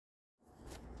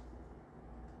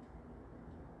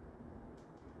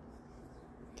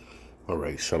All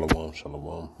right, shalom,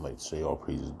 shalom. Might say all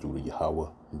praises due to Yahweh,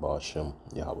 Ba'ashem,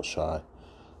 Yahweh Shai,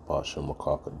 Ba'ashem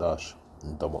Makakadash,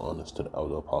 and double honors to the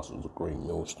elder apostles of Great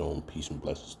Millstone. Peace and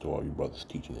blessings to all you brothers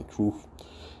teaching in truth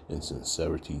and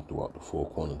sincerity throughout the four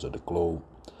corners of the globe,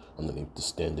 underneath the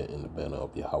standard and the banner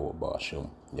of Yahweh, Ba'ashem,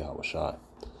 Yahweh Shai.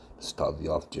 This is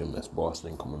Taviaf Jim S.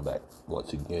 Boston coming back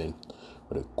once again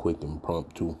with a quick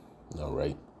impromptu. All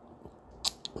right,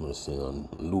 I'm going to say on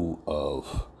lieu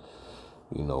of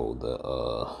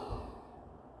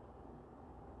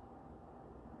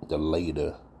the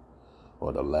later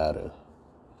or the latter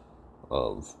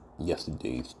of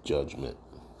yesterday's judgment.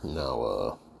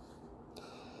 Now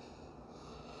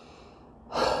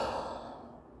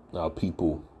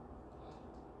people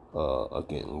are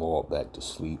getting lulled back to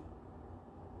sleep.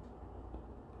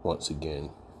 Once again,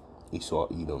 Esau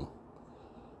Edom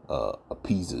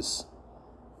appeases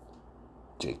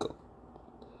Jacob.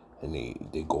 And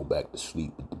they go back to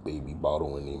sleep with the baby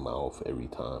bottle in their mouth every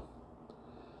time.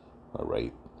 All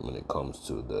right. When it comes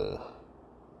to the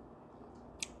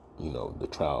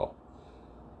trial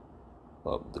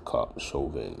of the cop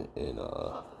Chauvin and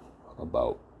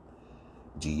about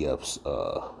GF's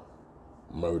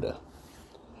murder.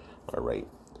 All right.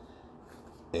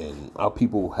 And our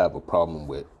people have a problem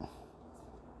with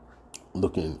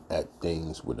looking at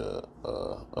things with a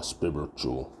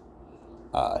spiritual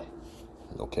eye.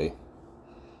 Okay,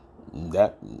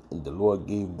 that the Lord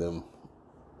gave them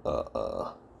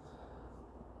a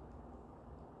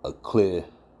clear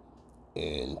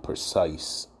and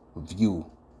precise view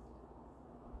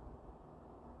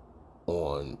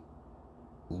on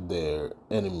their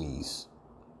enemies'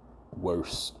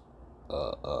 worst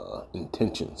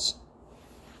intentions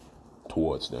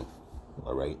towards them.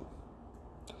 All right,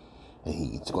 and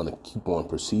He's going to keep on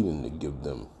proceeding to give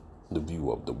them the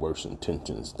view of the worst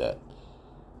intentions that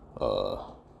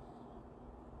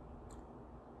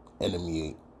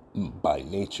enemy by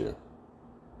nature,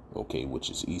 okay, which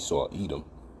is Esau Edom,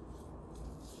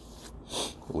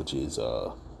 which is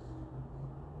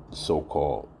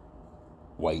so-called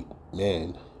white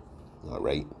man. All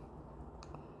right,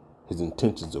 his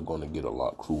intentions are going to get a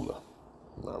lot crueler.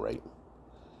 All right,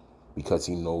 because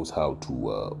he knows how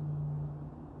to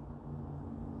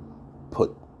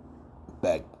put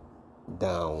back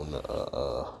down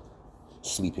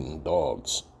sleeping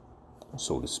dogs,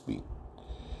 so to speak.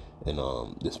 And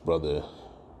this brother,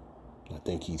 I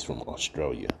think he's from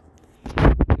Australia,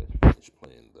 just finished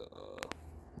playing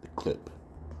the clip,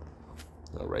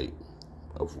 all right,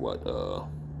 of what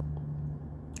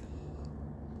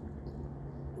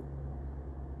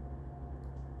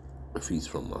if he's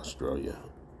from Australia,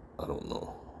 I don't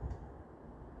know.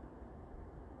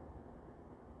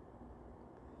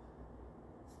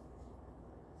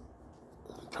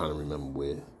 Trying to remember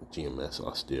where GMS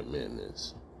Austere Man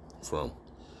is from.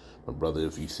 My brother,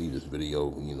 if you see this video,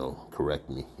 correct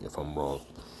me if I'm wrong.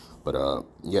 But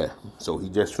yeah, so he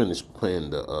just finished playing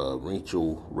the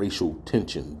racial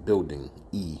tension building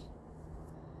E.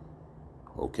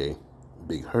 Okay,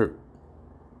 Big Hurt.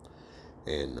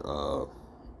 And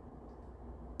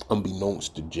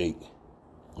unbeknownst to Jake,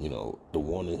 the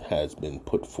warning has been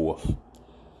put forth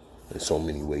in so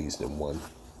many ways than one,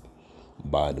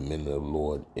 by the men of the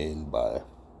Lord and by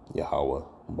Yahweh,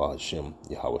 Ba'ashem,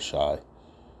 Yahweh Shai.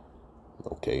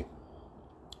 Okay.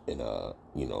 And,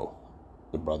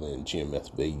 the brother in GMS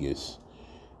Vegas,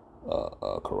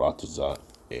 Karatazat,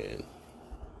 and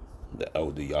the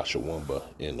elder Yashawamba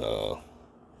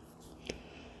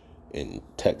in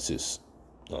Texas.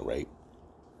 All right.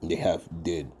 They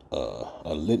did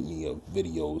a litany of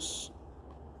videos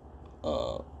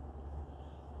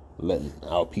letting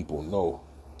our people know.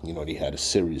 They had a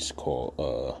series called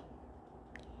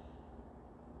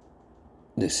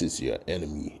This Is Your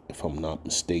Enemy, if I'm not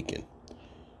mistaken.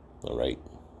 All right.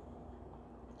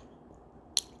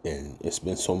 And it's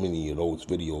been so many of those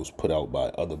videos put out by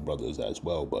other brothers as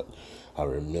well. But I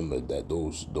remember that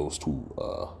those two,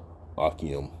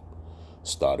 Akim,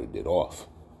 started it off.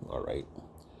 All right.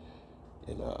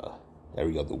 And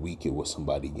every other week it was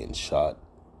somebody getting shot.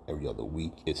 Every other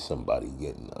week it's somebody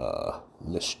getting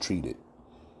mistreated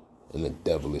in a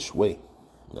devilish way.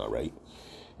 All right.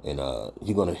 And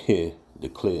you're going to hear the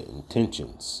clear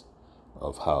intentions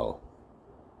of how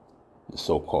the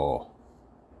so-called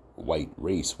white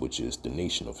race, which is the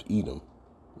nation of Edom,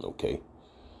 okay,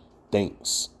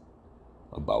 thinks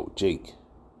about Jake.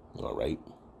 All right.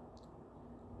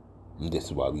 And this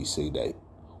is why we say that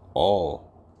all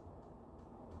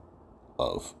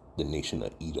of the nation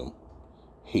of Edom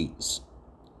hates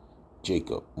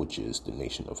Jacob, which is the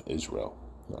nation of Israel.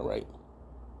 All right.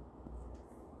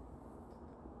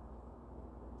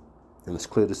 And it's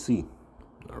clear to see.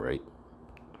 All right.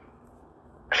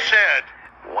 Said,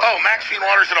 oh, Maxine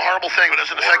Waters did a horrible thing, but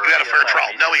doesn't affect that a fair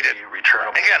trial. No, he didn't.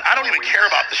 Again, I don't even care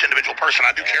about this individual person.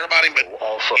 I do care about him, but,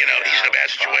 you know, he's in a bad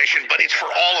situation. But it's for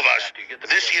all of us.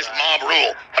 This is mob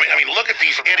rule. I mean, look at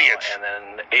these idiots. And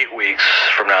then 8 weeks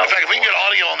from now. In fact, if we can get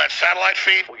audio on that satellite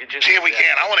feed, see if we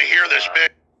can. I want to hear this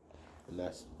bit. And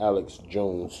that's Alex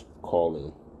Jones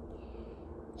calling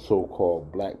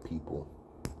so-called black people,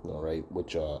 all right,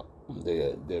 which are,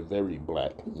 they're very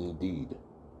black indeed.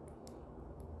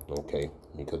 Okay,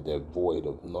 because they're void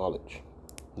of knowledge.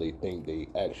 They think they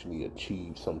actually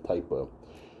achieved some type of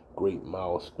great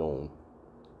milestone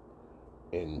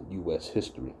in U.S.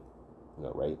 history,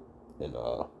 all right? And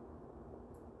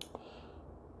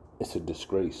it's a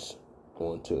disgrace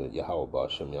onto Yahweh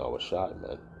Ba'Shem Yahweh Shai,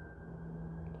 man.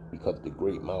 Because the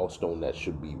great milestone that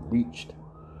should be reached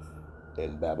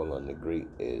in Babylon the Great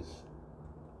is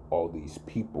all these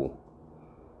people,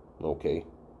 okay,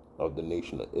 of the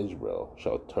nation of Israel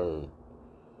shall turn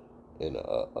and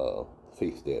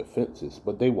face their offenses,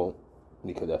 but they won't,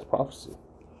 because that's prophecy.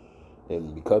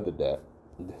 And because of that,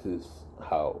 this is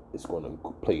how it's going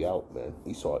to play out, man.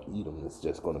 Esau Edom is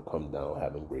just going to come down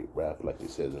having great wrath, like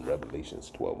it says in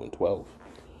Revelations 12:12.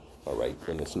 All right,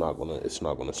 and it's not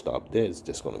gonna stop there. It's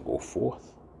just gonna go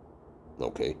forth.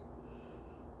 Okay.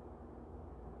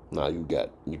 Now you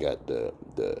got the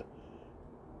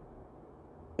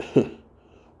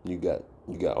you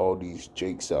got all these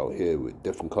jakes out here with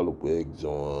different colored wigs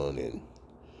on, and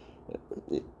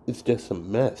it's just a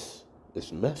mess.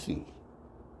 It's messy.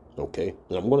 Okay,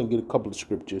 and I'm gonna get a couple of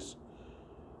scriptures.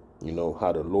 You know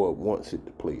how the Lord wants it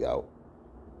to play out,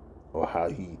 or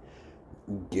how He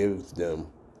gives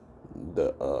them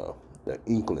the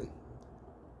inkling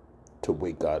to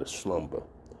wake out of slumber.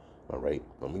 All right,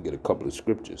 I'm gonna get a couple of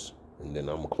scriptures, and then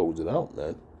I'm gonna close it out,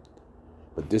 man.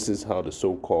 But this is how the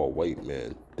so-called white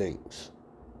man thinks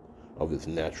of his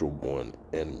natural-born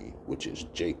enemy, which is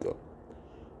Jacob,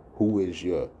 who is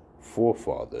your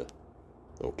forefather.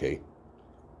 Okay,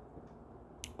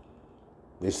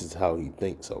 this is how he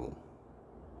thinks of him.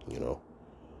 You know.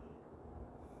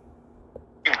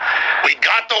 We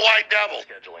got the white devil.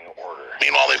 Scheduling order.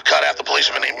 Meanwhile, they've cut out the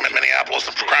policemen in Minneapolis.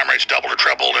 The crime rate's doubled or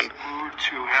tripled, and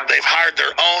they've hired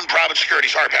their own private security.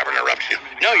 Sorry, Pepper, to interrupt you.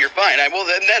 No, you're fine. Well,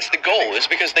 that's the goal, is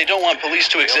because they don't want police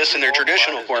to exist in their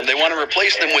traditional form. They want to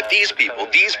replace them with these people.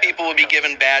 These people will be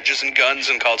given badges and guns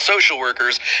and called social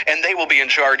workers, and they will be in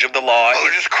charge of the law. Oh,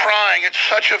 they're just crying. It's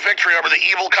such a victory over the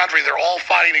evil country they're all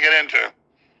fighting to get into.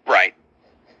 Right.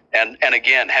 And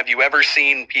again, have you ever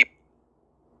seen people...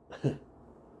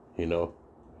 You know,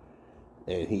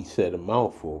 and he said a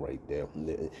mouthful right there.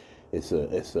 It's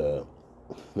a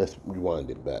let's rewind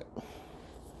it back.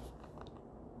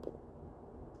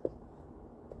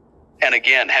 And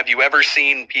again, have you ever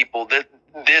seen people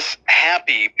this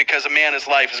happy because a man's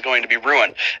life is going to be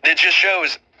ruined? That just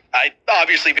shows,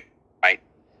 right.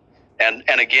 And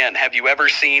again, have you ever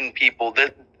seen people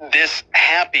this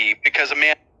happy because a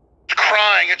man...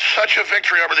 Crying, it's such a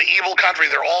victory over the evil country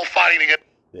they're all fighting to get...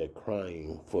 They're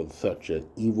crying for such an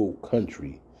evil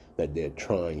country that they're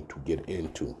trying to get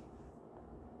into.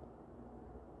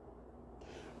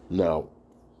 Now,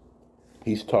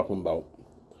 he's talking about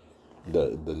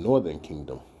the northern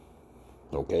kingdom,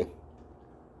 okay?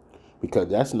 Because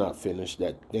that's not finished.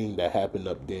 That thing that happened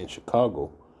up there in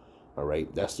Chicago, all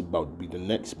right, that's about to be the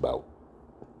next bout,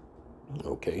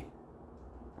 okay?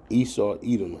 Esau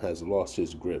Edom has lost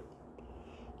his grip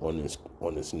on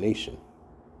this nation,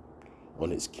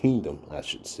 on its kingdom, I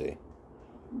should say,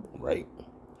 right?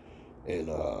 And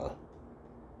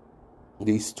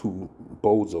these two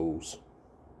bozos,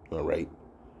 all right,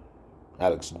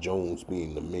 Alex Jones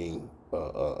being the main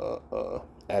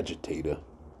agitator,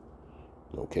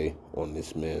 okay, on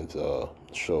this man's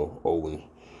show, Owen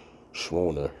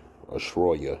Schroyer,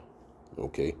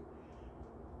 okay,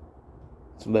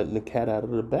 it's letting the cat out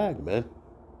of the bag, man.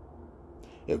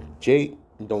 If Jake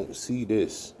don't see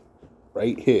this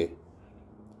right here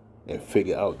and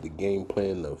figure out the game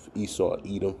plan of Esau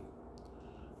Edom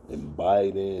and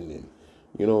Biden, and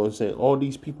you know what I'm saying, all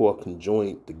these people are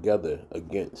conjoined together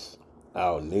against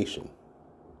our nation,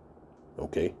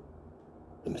 okay?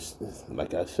 And it's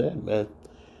like I said, man,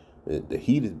 the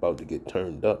heat is about to get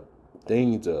turned up.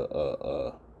 Things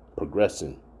are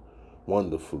progressing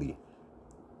wonderfully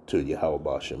to Yahweh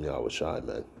Ba'Shem Yahweh Shai,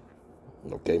 man,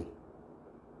 okay?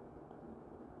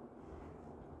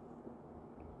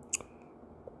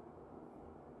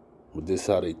 But this is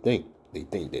how they think. They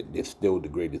think that they're still the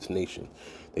greatest nation.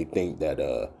 They think that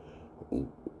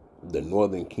the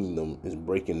Northern Kingdom is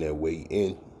breaking their way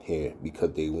in here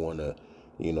because they want to,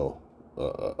 you know,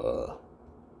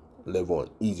 live on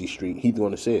easy street, he's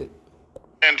going to say it.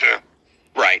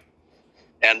 Right.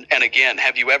 And again,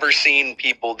 have you ever seen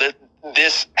people that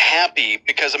this happy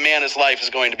because a man's life is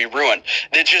going to be ruined?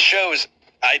 That just shows,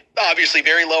 obviously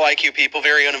very low IQ people,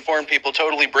 very uninformed people,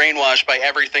 totally brainwashed by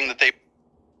everything that they...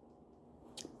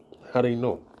 How do you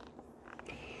know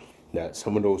that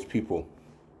some of those people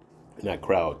in that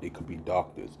crowd, they could be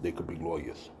doctors, they could be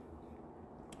lawyers,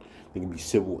 they could be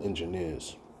civil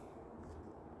engineers?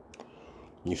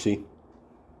 You see?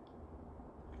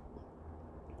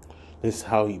 This is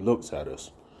how he looks at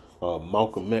us.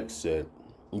 Malcolm X said,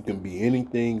 you can be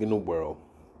anything in the world,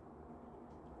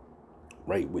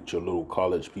 right, with your little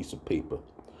college piece of paper.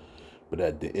 But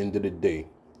at the end of the day,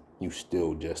 you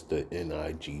still just a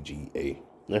NIGGA.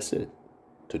 That's it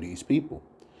to these people.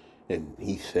 And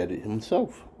he said it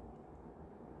himself.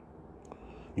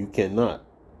 You cannot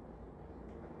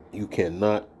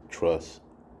trust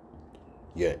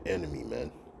your enemy,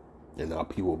 man. And our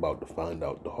people about to find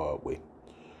out the hard way.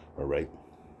 All right,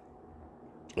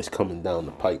 it's coming down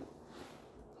the pipe.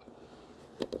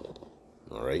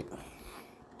 All right.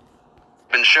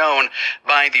 Been shown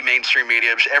by the mainstream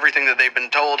media, everything that they've been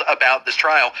told about this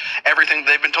trial, everything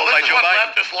they've been told by Joe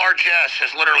Biden. Leftist largesse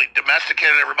has literally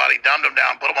domesticated everybody, dumbed them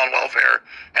down, put them on welfare,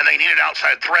 and they need an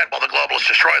outside threat while the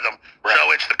globalists destroy them. Right.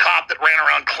 So it's the cop that ran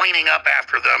around cleaning up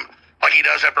after them, like he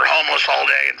does after homeless all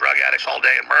day and drug addicts all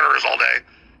day and murderers all day.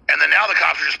 And then now the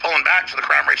cops are just pulling back, so the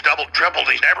crime rate's doubled, tripled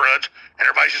in these neighborhoods, and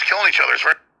everybody's just killing each other.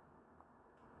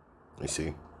 You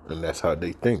see, and that's how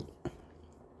they think.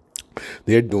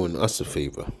 They're doing us a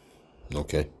favor,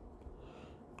 okay?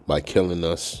 By killing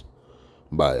us,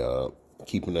 by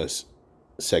keeping us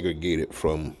segregated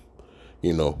from,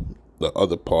 you know, the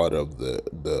other part of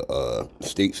the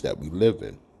states that we live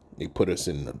in. They put us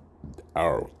in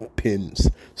our pens,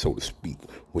 so to speak,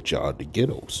 which are the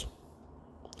ghettos.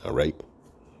 All right?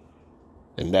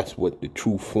 And that's what the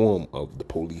true form of the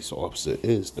police officer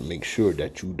is, to make sure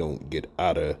that you don't get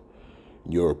out of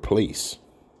your place,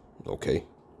 okay?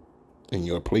 And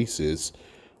your place is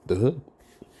the hood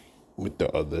with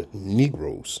the other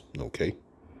Negroes, okay?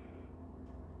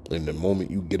 And the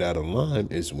moment you get out of line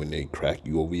is when they crack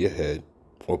you over your head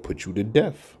or put you to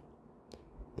death,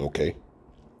 okay?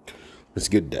 Let's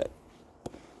get that.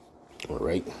 All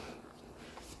right?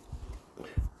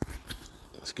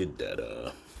 Let's get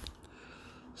that,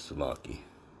 Salaki.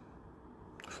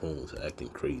 Phone's acting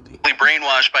crazy.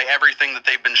 Brainwashed by everything that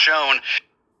they've been shown.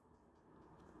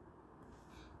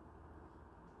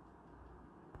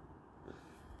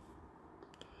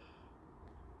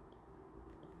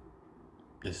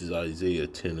 This is Isaiah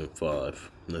 10 and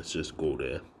 5. Let's just go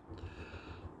there.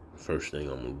 First thing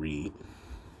I'm going to read.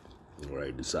 All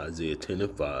right, this is Isaiah 10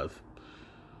 and 5.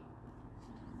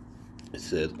 It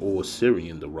says, O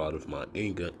Assyrian, the rod of my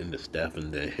anger, and the staff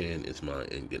in their hand is my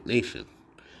indignation.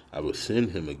 I will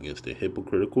send him against the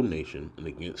hypocritical nation, and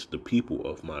against the people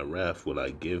of my wrath will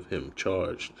I give him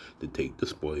charge to take the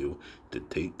spoil, to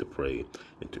take the prey,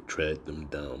 and to tread them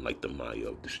down like the mire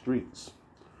of the streets.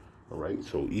 All right,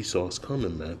 so Esau's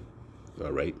coming, man.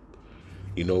 All right.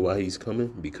 You know why he's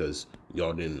coming? Because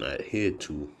y'all didn't adhere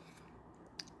to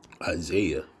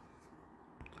Isaiah.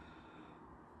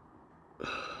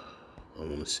 I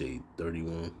want to say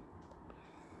 31.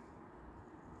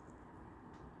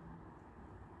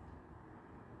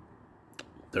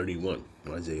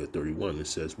 Isaiah 31. It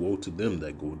says, woe to them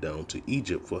that go down to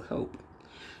Egypt for help,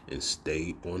 and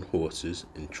stay on horses,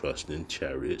 and trust in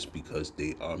chariots, because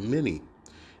they are many,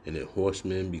 and in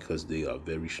horsemen, because they are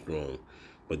very strong.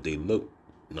 But they look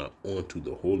not unto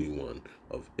the Holy One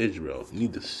of Israel,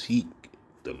 neither seek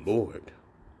the Lord,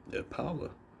 their power.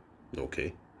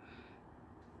 Okay.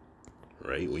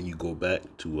 Right? When you go back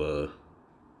to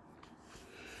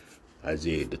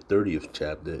Isaiah the 30th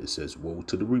chapter, it says, woe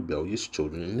to the rebellious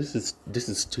children. And this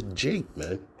is to Jake,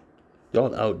 man.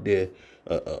 Y'all out there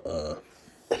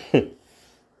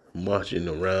marching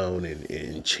around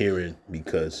and cheering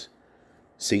because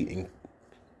Satan,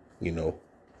 you know,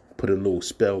 put a little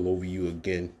spell over you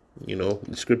again. You know,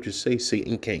 the scriptures say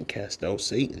Satan can't cast out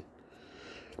Satan.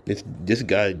 This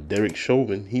guy, Derek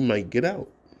Chauvin, he might get out.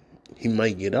 He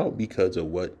might get out because of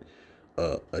what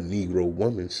a Negro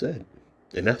woman said.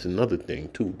 And that's another thing,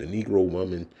 too. The Negro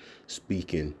woman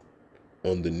speaking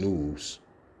on the news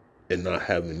and not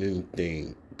having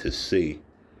anything to say,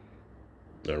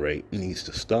 all right, needs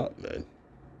to stop, man.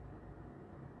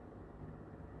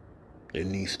 It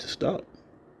needs to stop.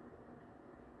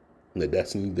 Now,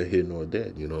 that's neither here nor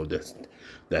there. You know,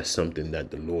 that's something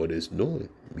that the Lord is doing,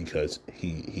 because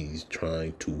he's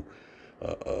trying to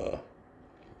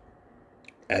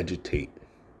agitate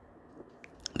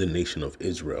the nation of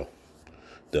Israel,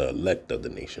 the elect of the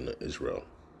nation of Israel.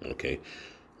 Okay,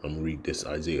 I'm gonna read this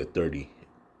Isaiah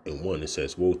 30:1. It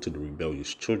says, "Woe to the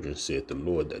rebellious children, saith the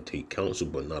Lord, that take counsel,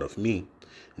 but not of me,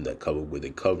 and that cover with a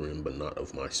covering, but not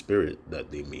of my spirit,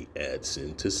 that they may add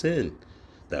sin to sin,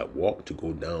 that walk to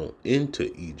go down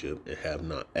into Egypt, and have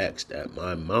not asked at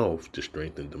my mouth to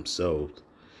strengthen themselves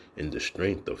in the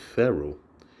strength of Pharaoh,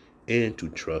 and to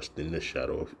trust in the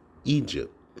shadow of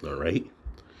Egypt." All right.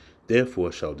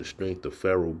 "Therefore shall the strength of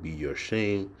Pharaoh be your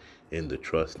shame, and the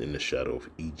trust in the shadow of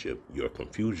Egypt your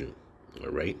confusion."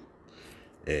 All right.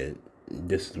 And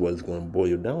this is what it's going to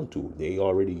boil down to. They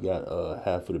already got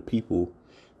half of the people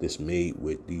that's made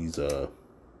with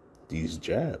these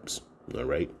jabs. All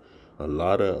right. A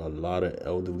lot of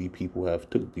elderly people have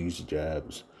took these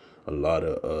jabs. A lot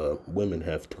of women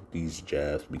have took these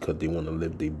jabs because they want to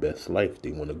live their best life.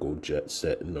 They want to go jet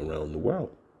setting around the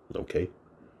world. Okay.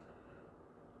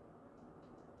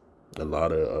 A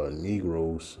lot of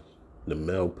Negroes, the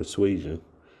male persuasion,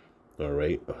 all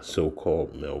right,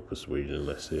 so-called male persuasion,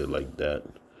 let's say it like that,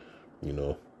 you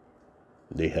know,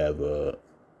 they have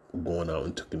going out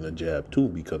and taking a jab too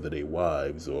because of their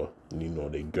wives, or, you know,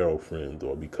 their girlfriends,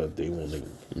 or because they want to,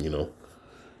 you know,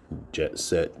 jet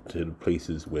set to the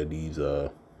places where these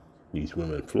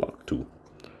women flock to.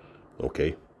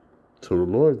 Okay, so the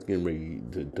Lord's getting ready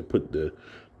to put the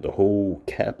whole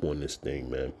cap on this thing,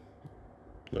 man.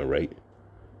 All right,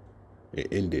 it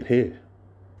ended here.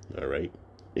 All right,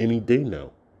 any day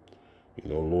now, you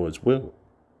know, Lord's will.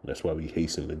 That's why we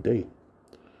hasten the day.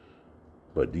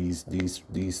 But these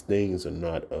things are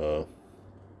not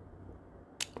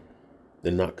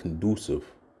they're not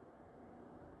conducive.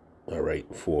 All right,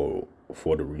 for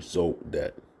the result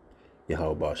that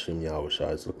Yahweh Hashem Yahweh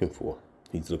Shai is looking for.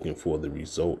 He's looking for the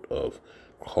result of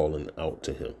calling out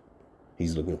to him.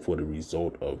 He's looking for the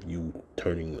result of you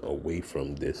turning away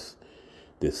from this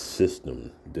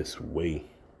system, this way,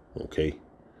 okay,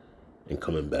 and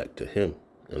coming back to him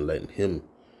and letting him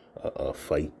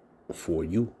fight for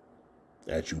you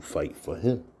as you fight for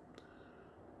him.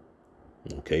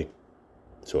 Okay,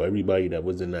 so everybody that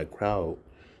was in that crowd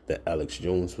that Alex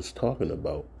Jones was talking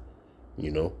about, you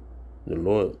know, the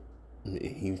Lord,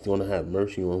 he's going to have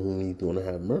mercy on whom he's going to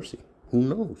have mercy. Who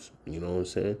knows? You know what I'm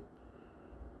saying?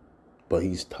 But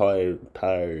he's tired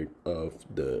of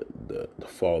the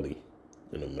folly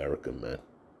in America, man.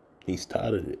 He's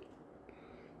tired of it,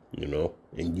 you know.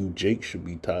 And you, Jake, should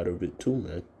be tired of it too,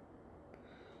 man.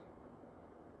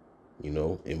 You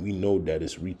know, and we know that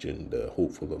it's reaching the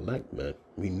hopeful elect, man.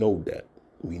 We know that.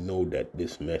 We know that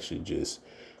this message is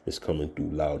coming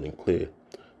through loud and clear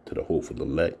to the hopeful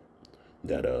elect.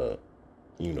 That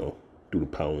you know, through the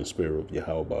power and spirit of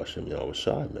Yahweh Hashem Yahweh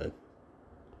Shai, man.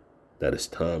 That it's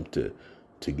time to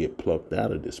get plucked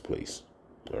out of this place.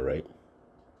 All right.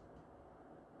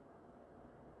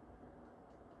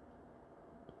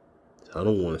 I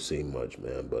don't want to say much,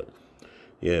 man, but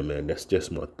yeah, man, that's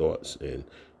just my thoughts. And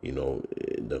you know,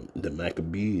 the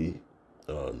Maccabees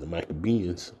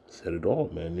said it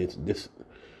all, man. It's this.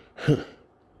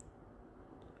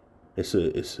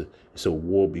 it's a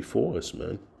war before us,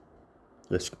 man.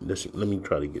 Let me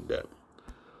try to get that.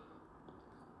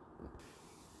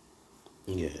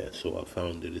 Yeah, so I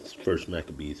found that it's First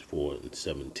Maccabees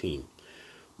 4:17,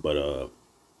 but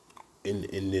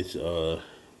in this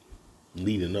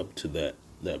leading up to that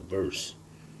verse,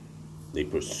 they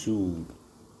pursued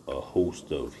a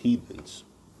host of heathens,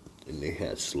 and they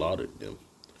had slaughtered them.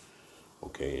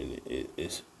 Okay, and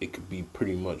it could be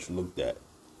pretty much looked at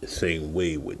the same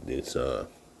way with this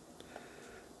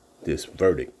this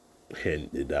verdict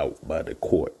handed out by the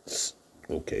courts.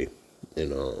 Okay,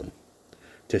 and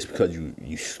just because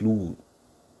you slew,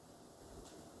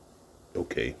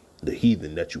 okay, the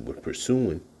heathen that you were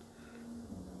pursuing.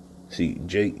 See,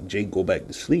 Jay go back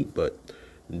to sleep, but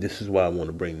this is why I want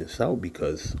to bring this out,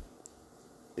 because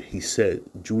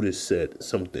Judas said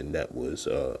something that was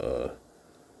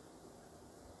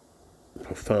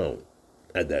profound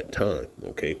at that time.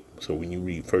 Okay, so when you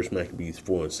read First Maccabees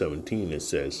 4:17, it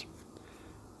says,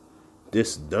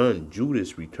 "This done,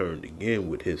 Judas returned again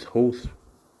with his host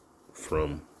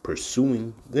from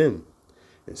pursuing them,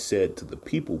 and said to the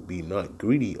people, Be not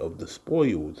greedy of the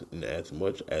spoils,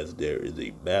 inasmuch as there is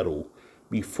a battle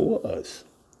before us."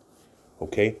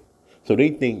 Okay, so they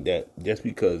think that just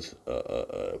because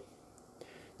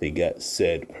they got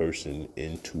said person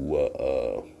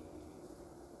into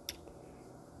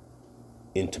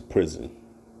prison,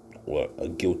 or a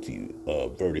guilty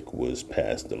verdict was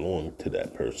passed along to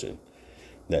that person,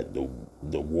 that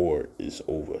the war is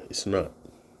over. It's not.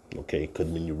 Okay, because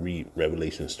when you read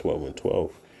Revelations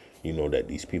 12:12, you know that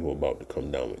these people are about to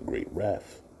come down with great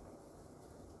wrath.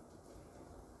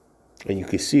 And you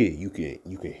can see it. You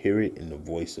can hear it in the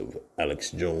voice of Alex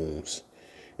Jones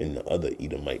and the other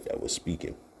Edomite that was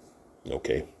speaking.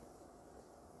 Okay.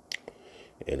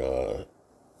 And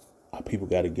our people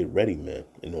got to get ready, man.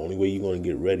 And the only way you're going to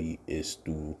get ready is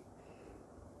through,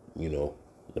 you know,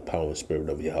 the power and spirit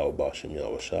of Yahweh Bashem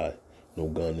Yahweh Shai. No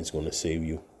gun is going to save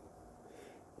you.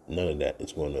 None of that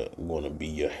is going to be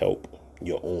your help.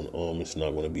 Your own arm is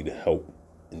not going to be the help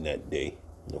in that day.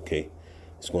 Okay.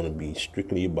 It's going to be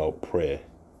strictly about prayer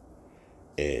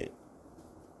and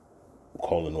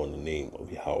calling on the name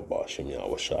of Yahweh Bashem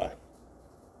Yahweh Shai.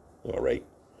 All right.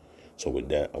 So with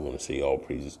that, I want to say all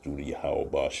praises due to Yahweh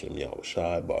Bashem Yahweh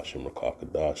Shai, Bashem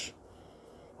Rakakadash,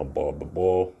 Abar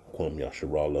Babal, Kwam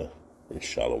Yasharala, and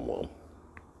Shalom.